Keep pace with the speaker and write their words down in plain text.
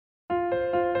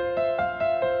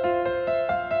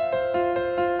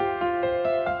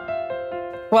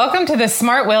Welcome to the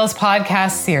SMARTWills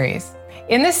podcast series.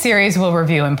 In this series, we'll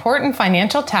review important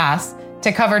financial tasks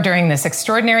to cover during this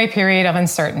extraordinary period of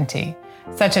uncertainty,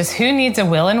 such as who needs a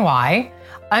will and why,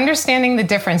 understanding the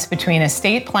difference between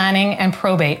estate planning and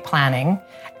probate planning,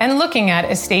 and looking at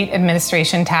estate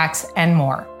administration tax and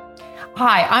more.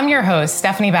 Hi, I'm your host,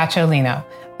 Stephanie Bacciolino,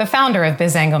 the founder of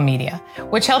BizAngle Media,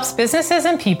 which helps businesses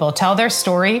and people tell their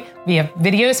story via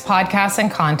videos, podcasts,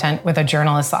 and content with a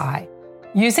journalist's eye.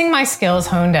 Using my skills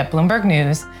honed at Bloomberg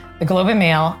News, the Globe and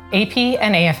Mail, AP,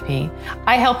 and AFP,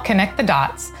 I help connect the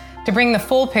dots to bring the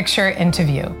full picture into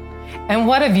view. And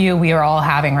what a view we are all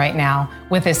having right now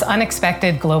with this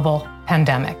unexpected global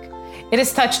pandemic. It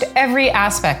has touched every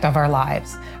aspect of our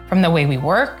lives, from the way we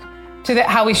work to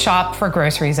how we shop for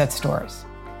groceries at stores.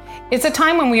 It's a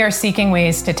time when we are seeking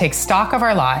ways to take stock of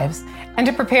our lives and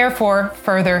to prepare for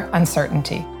further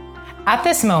uncertainty. At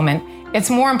this moment, it's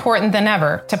more important than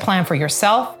ever to plan for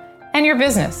yourself and your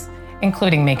business,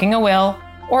 including making a will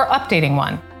or updating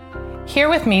one. Here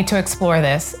with me to explore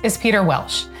this is Peter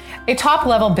Welsh, a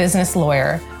top-level business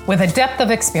lawyer with a depth of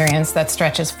experience that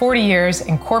stretches 40 years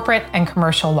in corporate and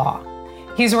commercial law.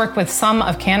 He's worked with some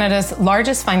of Canada's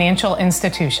largest financial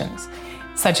institutions,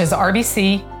 such as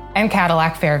RBC and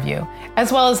Cadillac Fairview,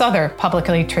 as well as other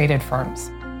publicly traded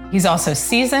firms. He's also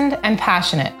seasoned and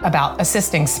passionate about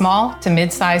assisting small to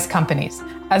mid-sized companies,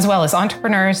 as well as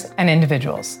entrepreneurs and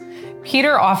individuals.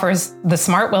 Peter offers the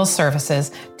SMARTWills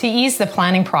services to ease the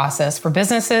planning process for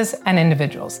businesses and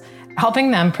individuals,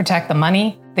 helping them protect the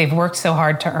money they've worked so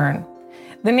hard to earn.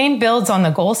 The name builds on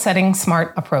the goal-setting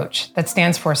SMART approach that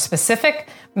stands for specific,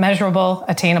 measurable,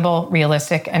 attainable,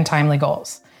 realistic, and timely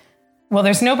goals. Well,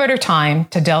 there's no better time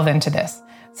to delve into this.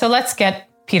 So let's get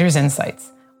Peter's insights.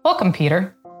 Welcome,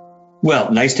 Peter.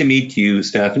 Well, nice to meet you,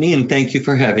 Stephanie, and thank you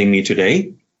for having me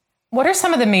today. What are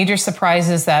some of the major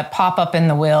surprises that pop up in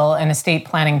the will and estate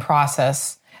planning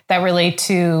process that relate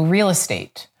to real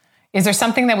estate? Is there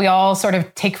something that we all sort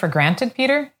of take for granted,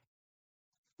 Peter?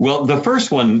 Well, the first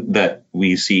one that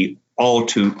we see all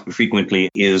too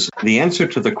frequently is the answer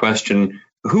to the question,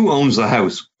 who owns the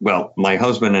house? Well, my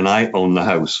husband and I own the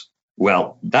house.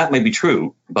 Well, that may be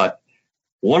true, but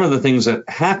one of the things that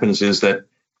happens is that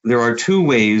there are two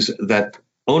ways that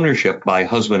ownership by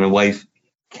husband and wife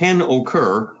can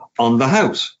occur on the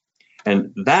house.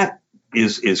 And that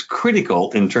is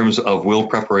critical in terms of will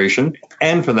preparation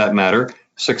and, for that matter,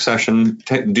 succession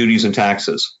duties and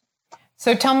taxes.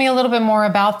 So tell me a little bit more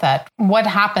about that. What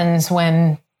happens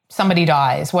when somebody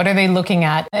dies? What are they looking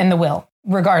at in the will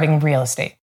regarding real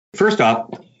estate? First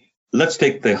off, let's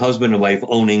take the husband and wife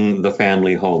owning the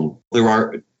family home. There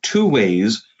are two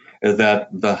ways that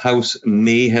the house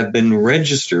may have been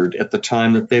registered at the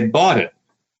time that they bought it.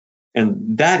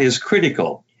 And that is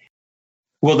critical.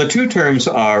 Well, the two terms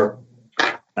are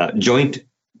joint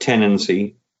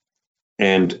tenancy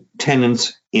and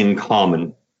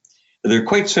tenants-in-common. They're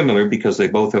quite similar because they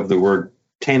both have the word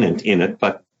tenant in it,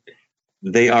 but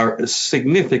they are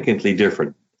significantly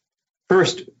different.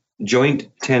 First,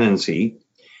 joint tenancy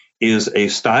is a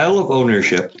style of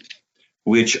ownership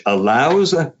which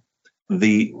allows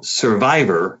the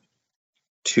survivor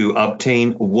to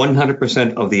obtain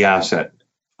 100% of the asset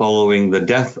following the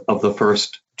death of the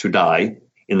first to die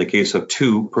in the case of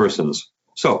two persons.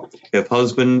 So if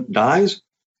husband dies,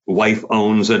 wife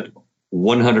owns it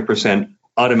 100%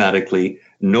 automatically,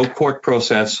 no court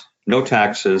process, no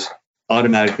taxes,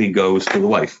 automatically goes to the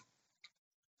wife.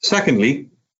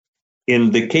 Secondly,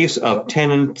 in the case of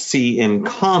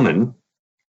tenancy-in-common,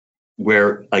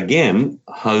 where, again,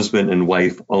 husband and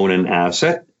wife own an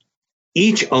asset,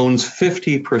 each owns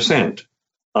 50%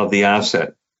 of the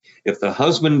asset. If the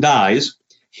husband dies,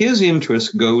 his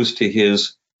interest goes to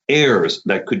his heirs.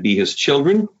 That could be his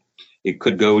children. It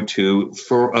could go to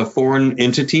foreign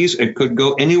entities. It could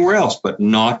go anywhere else, but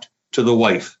not to the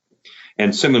wife.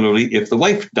 And similarly, if the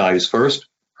wife dies first,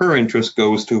 her interest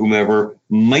goes to whomever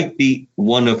might be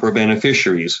one of her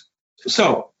beneficiaries.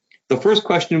 So the first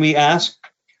question we ask,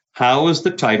 how is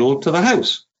the title to the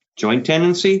house? Joint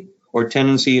tenancy or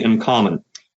tenancy-in-common?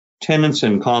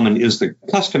 Tenants-in-common is the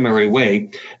customary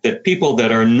way that people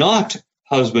that are not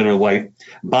husband and wife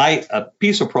buy a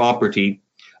piece of property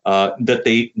that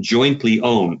they jointly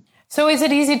own. So is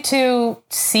it easy to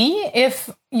see if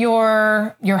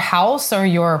your house or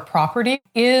your property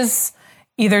is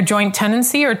either joint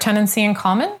tenancy or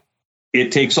tenancy-in-common?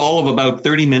 It takes all of about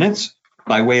 30 minutes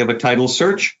by way of a title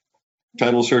search.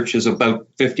 Title search is about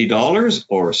 $50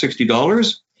 or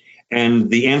 $60, and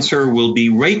the answer will be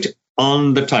right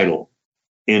on the title.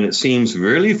 And it seems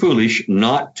really foolish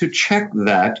not to check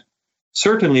that.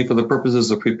 Certainly for the purposes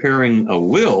of preparing a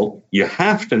will, you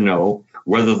have to know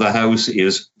whether the house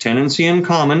is tenancy in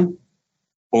common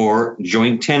or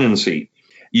joint tenancy.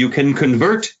 You can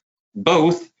convert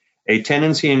both a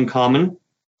tenancy in common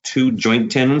to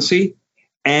joint tenancy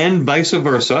and vice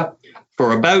versa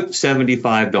for about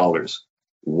 $75.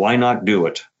 Why not do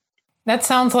it? That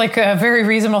sounds like a very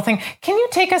reasonable thing. Can you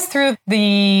take us through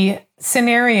the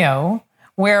scenario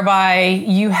whereby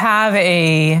you have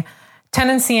a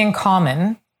tenancy in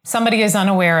common, somebody is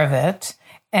unaware of it,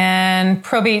 and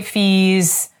probate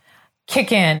fees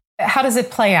kick in? How does it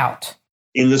play out?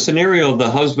 In the scenario of the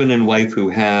husband and wife who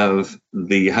have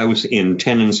the house in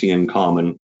tenancy in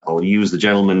common, I'll use the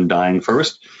gentleman dying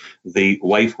first. The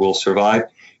wife will survive.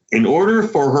 In order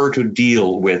for her to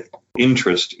deal with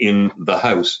interest in the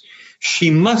house,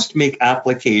 she must make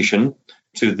application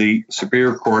to the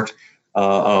Superior Court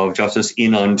of Justice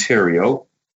in Ontario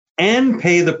and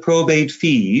pay the probate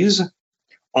fees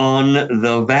on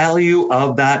the value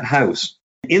of that house.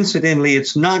 Incidentally,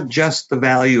 it's not just the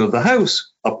value of the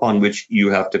house upon which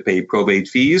you have to pay probate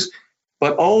fees,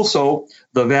 but also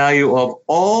the value of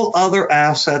all other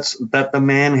assets that the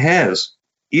man has,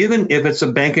 even if it's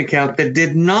a bank account that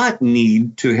did not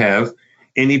need to have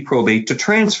any probate to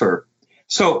transfer.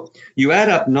 So you add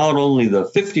up not only the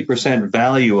 50%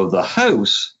 value of the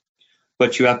house,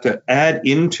 but you have to add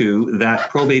into that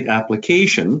probate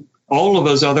application all of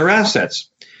those other assets.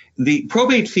 The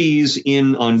probate fees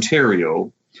in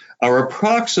Ontario are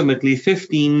approximately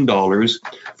 $15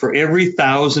 for every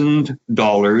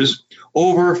 $1,000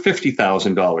 over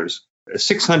 $50,000. A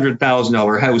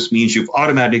 $600,000 house means you've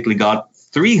automatically got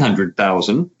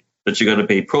 $300,000 that you got to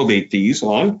pay probate fees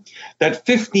on. That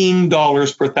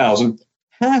 $15 per thousand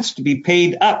has to be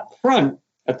paid up front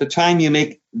at the time you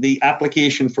make the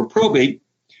application for probate.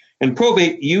 And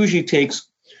probate usually takes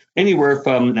anywhere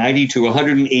from 90 to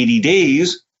 180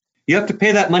 days. You have to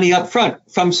pay that money up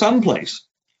front from someplace.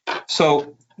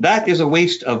 So that is a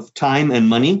waste of time and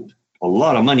money, a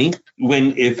lot of money,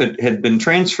 when if it had been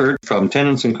transferred from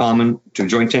tenants in common to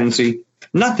joint tenancy,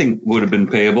 nothing would have been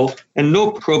payable and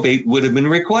no probate would have been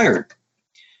required.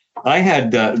 I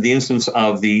had the instance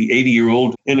of the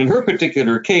 80-year-old, and in her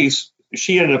particular case,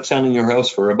 she ended up selling her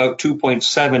house for about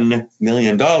 $2.7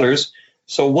 million.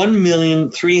 So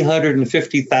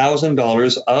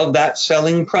 $1,350,000 of that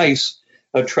selling price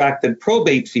attracted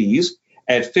probate fees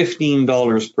at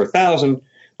 $15 per thousand.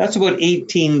 That's about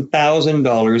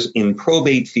 $18,000 in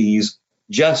probate fees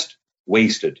just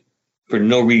wasted for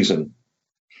no reason.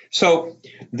 So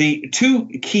the two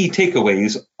key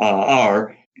takeaways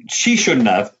are she shouldn't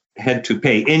have had to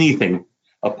pay anything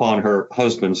upon her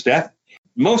husband's death.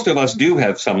 Most of us do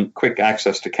have some quick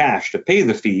access to cash to pay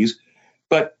the fees,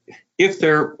 but if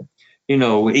they're,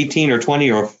 $18 or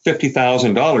 $20 or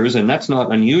 $50,000, and that's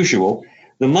not unusual,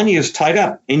 the money is tied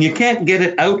up and you can't get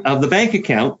it out of the bank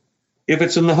account if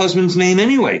it's in the husband's name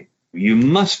anyway. You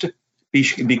must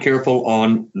be careful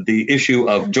on the issue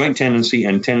of joint tenancy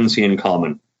and tenancy in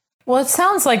common. Well, it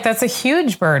sounds like that's a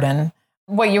huge burden.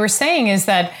 What you were saying is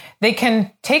that they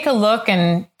can take a look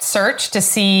and search to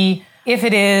see if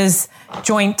it is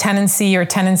joint tenancy or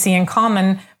tenancy in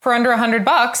common for under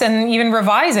 $100 and even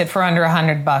revise it for under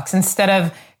 $100 instead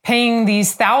of paying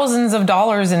these thousands of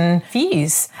dollars in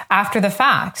fees after the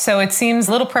fact. So it seems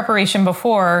little preparation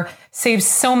before saves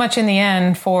so much in the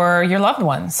end for your loved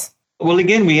ones. Well,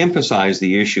 again, we emphasize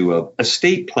the issue of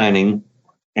estate planning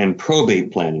and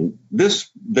probate planning.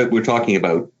 This that we're talking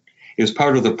about is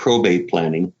part of the probate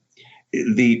planning.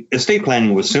 The estate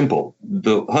planning was simple.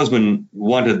 The husband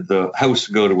wanted the house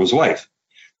to go to his wife.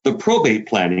 The probate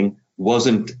planning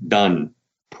wasn't done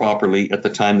properly at the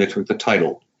time they took the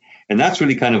title. And that's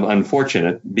really kind of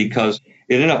unfortunate because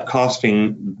it ended up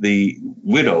costing the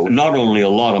widow not only a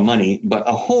lot of money, but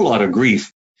a whole lot of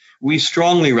grief. We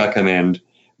strongly recommend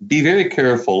be very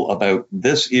careful about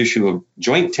this issue of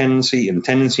joint tenancy and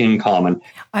tenancy in common.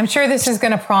 I'm sure this is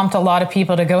going to prompt a lot of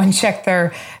people to go and check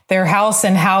their house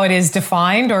and how it is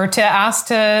defined, or to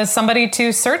ask somebody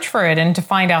to search for it and to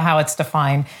find out how it's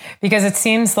defined, because it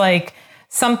seems like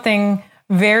something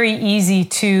very easy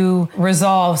to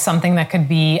resolve, something that could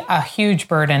be a huge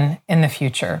burden in the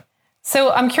future.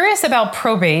 So I'm curious about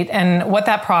probate and what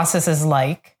that process is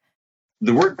like.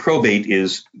 The word probate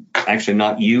is actually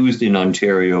not used in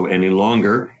Ontario any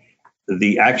longer.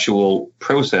 The actual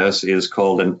process is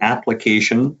called an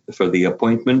application for the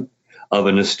appointment of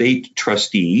an estate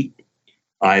trustee,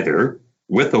 either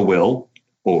with a will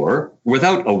or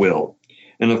without a will.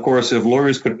 And of course, if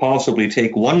lawyers could possibly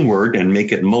take one word and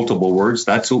make it multiple words,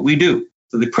 that's what we do.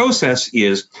 So the process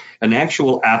is an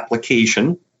actual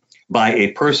application by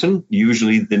a person,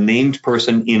 usually the named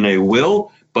person in a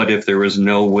will. But if there is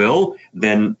no will,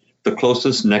 then the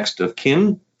closest next of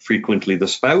kin, frequently the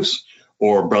spouse,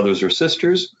 or brothers or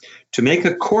sisters, to make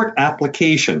a court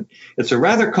application. It's a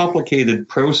rather complicated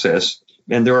process,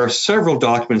 and there are several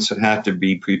documents that have to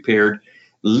be prepared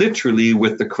literally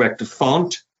with the correct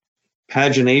font,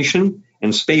 pagination,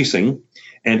 and spacing,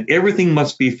 and everything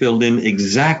must be filled in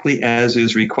exactly as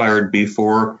is required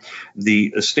before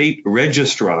the estate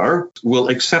registrar will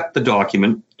accept the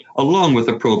document along with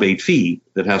a probate fee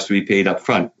that has to be paid up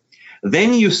front.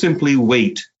 Then you simply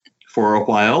wait for a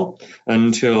while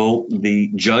until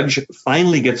the judge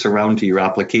finally gets around to your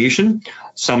application,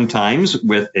 sometimes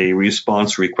with a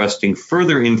response requesting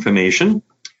further information,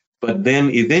 but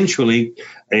then eventually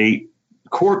a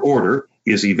court order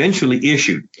is eventually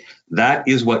issued. That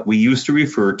is what we used to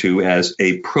refer to as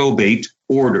a probate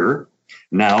order.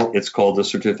 Now it's called the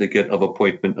Certificate of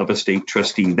Appointment of Estate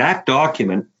Trustee. That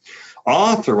document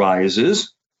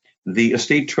authorizes the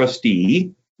estate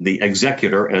trustee, the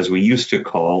executor, as we used to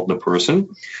call the person,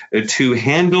 to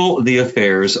handle the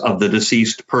affairs of the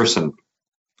deceased person.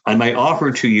 I might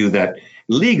offer to you that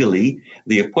legally,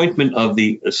 the appointment of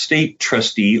the estate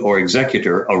trustee or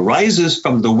executor arises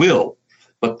from the will.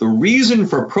 But the reason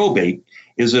for probate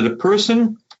is that a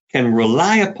person can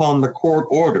rely upon the court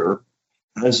order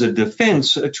as a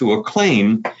defense to a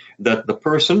claim that the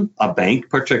person, a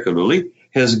bank particularly,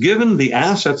 has given the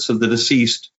assets of the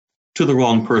deceased to the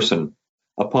wrong person.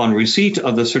 Upon receipt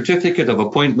of the Certificate of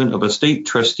Appointment of Estate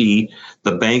Trustee,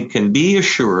 the bank can be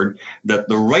assured that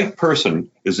the right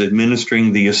person is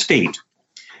administering the estate.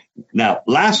 Now,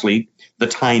 lastly, the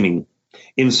timing.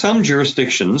 In some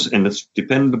jurisdictions, and it's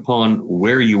dependent upon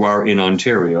where you are in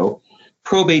Ontario,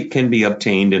 probate can be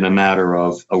obtained in a matter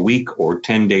of a week or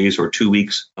 10 days or 2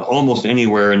 weeks, almost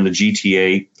anywhere in the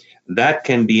GTA. That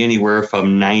can be anywhere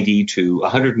from 90 to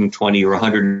 120 or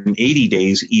 180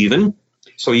 days even.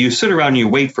 So you sit around and you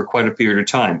wait for quite a period of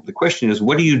time. The question is,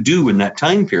 what do you do in that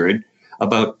time period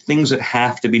about things that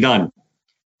have to be done?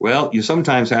 Well, you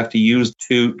sometimes have to use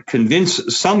to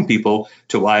convince some people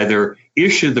to either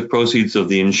issue the proceeds of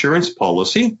the insurance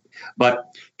policy, but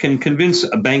can convince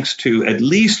banks to at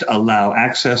least allow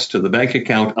access to the bank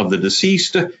account of the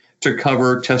deceased to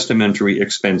cover testamentary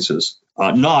expenses,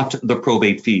 not the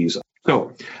probate fees.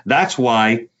 So that's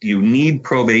why you need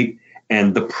probate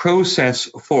and the process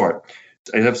for it.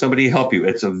 I have somebody help you.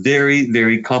 It's a very,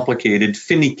 very complicated,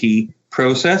 finicky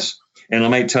process. And I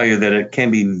might tell you that it can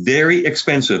be very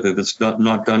expensive if it's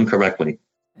not done correctly.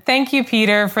 Thank you,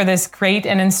 Peter, for this great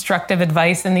and instructive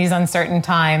advice in these uncertain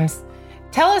times.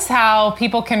 Tell us how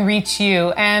people can reach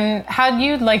you and how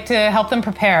you'd like to help them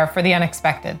prepare for the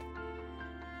unexpected.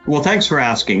 Well, thanks for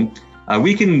asking.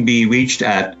 We can be reached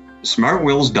at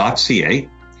smartwills.ca,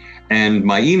 and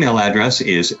my email address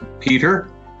is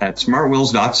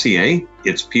peter@smartwills.ca.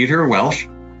 It's Peter Welsh,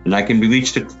 and I can be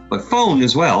reached by phone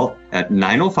as well at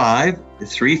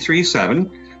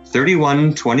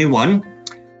 905-337-3121.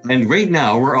 And right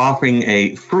now we're offering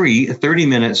a free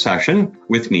 30-minute session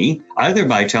with me, either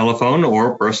by telephone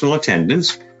or personal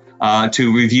attendance,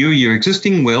 to review your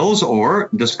existing wills or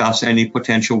discuss any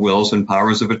potential wills and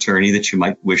powers of attorney that you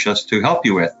might wish us to help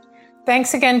you with.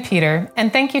 Thanks again, Peter,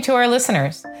 and thank you to our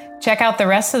listeners. Check out the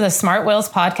rest of the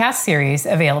SmartWills podcast series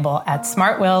available at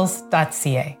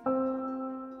smartwills.ca.